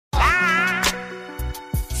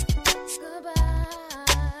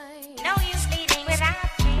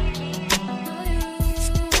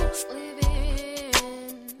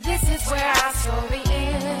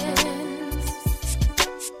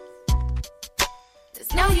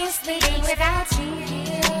There's no use living without you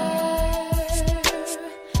here.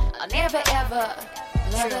 I'll never ever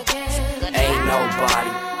love again. Ain't nobody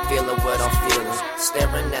feeling what I'm feeling,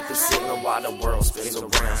 staring at the ceiling while the world spins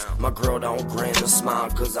around. My girl don't grin or smile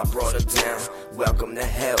cause I brought her down. Welcome to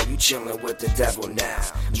hell, you chillin' with the devil now.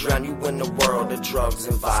 Drown you in the world of drugs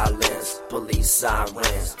and violence, police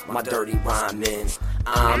sirens, my dirty rhyming.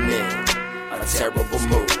 I'm in a terrible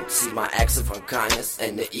mood, see my acts of unkindness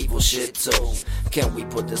and the evil shit too. Can we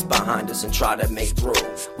put this behind us and try to make through?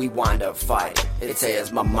 We wind up fighting, it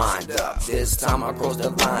tears my mind up. This time I crossed the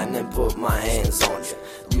line and put my hands on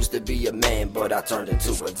you. Used to be a man, but I turned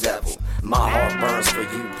into a devil. My heart burns for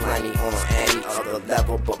you, plenty on any other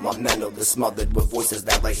level, but my mental is smothered with voices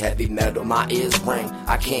that like heavy metal. My ears ring,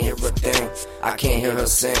 I can't hear a thing, I can't hear her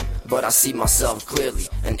sing, but I see myself clearly,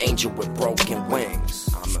 an angel with broken wings.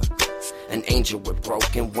 I'm an angel with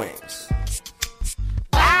broken wings.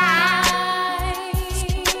 Bye.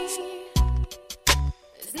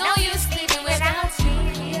 There's no use living without you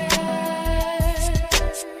here.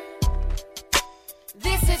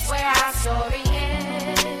 This is where our story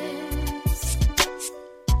ends.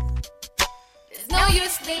 There's no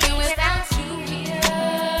use living without you here.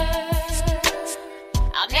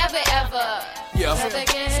 I'll never ever love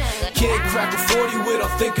again. Kid crack a 40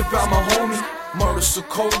 without thinking about my homie. Murder so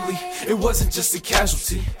coldly, it wasn't just a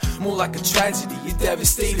casualty, more like a tragedy, a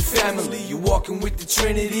devastated family. You're walking with the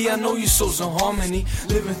Trinity, I know your soul's in harmony,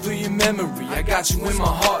 living through your memory. I got you in my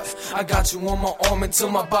heart, I got you on my arm until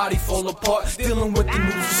my body fall apart. Dealing with the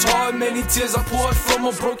news was hard, many tears I poured from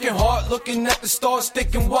a broken heart. Looking at the stars,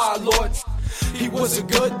 thinking why, Lord? He was a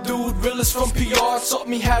good dude, realist from PR. Taught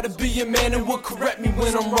me how to be a man and would correct me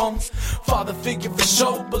when I'm wrong. Father figure for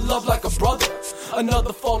sure, but love like a brother.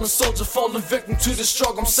 Another fallen soldier, fallen victim to the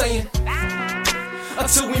struggle. I'm saying,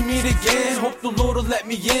 until we meet again, hope the Lord will let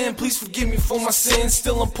me in. Please forgive me for my sins.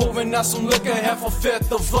 Still I'm pouring out some liquor, half a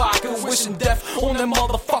fifth of vodka, wishing death on that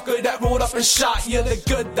motherfucker that rolled up and shot. Yeah, the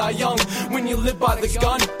good die young when you live by the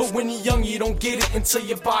gun, but when you're young you don't get it until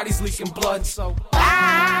your body's leaking blood. So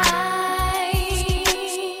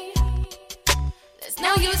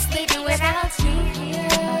no use living without you here.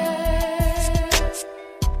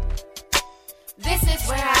 This is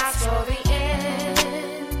where our story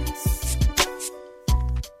ends.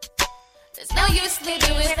 There's no use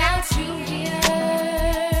living without you here.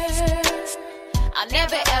 I'll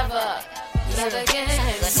never ever love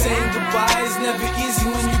again. saying goodbye is never easy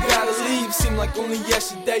when you gotta leave. Seemed like only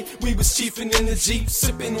yesterday we was chiefing in the Jeep,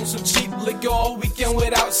 sipping on some cheap liquor all weekend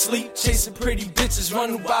without sleep, chasing pretty bitches,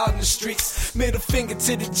 running wild in the streets. Middle finger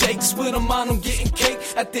to the Jakes, with them on, I'm getting cake.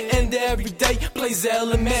 At the end of every day, play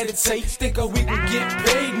Zell and meditate. Think a week will get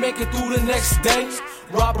paid, make it through the next day.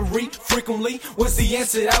 Robbery frequently was the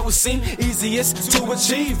answer that would seem easiest to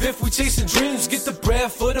achieve. If we chasing dreams, get the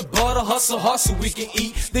bread for the butter, hustle hard so we can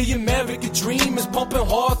eat. The American dream is pumping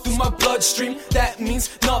hard through my bloodstream. That means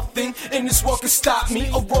nothing in this world can stop me.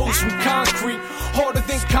 A rose from concrete, harder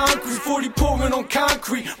than concrete. 40 pouring on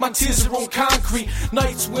concrete, my tears are on concrete.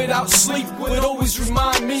 Nights without sleep would always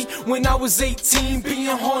remind me when I was 18, being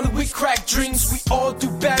haunted with crack dreams. We all do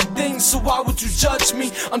bad things, so why would you judge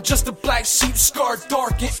me? I'm just a black sheep, scarred,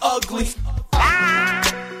 dark and ugly.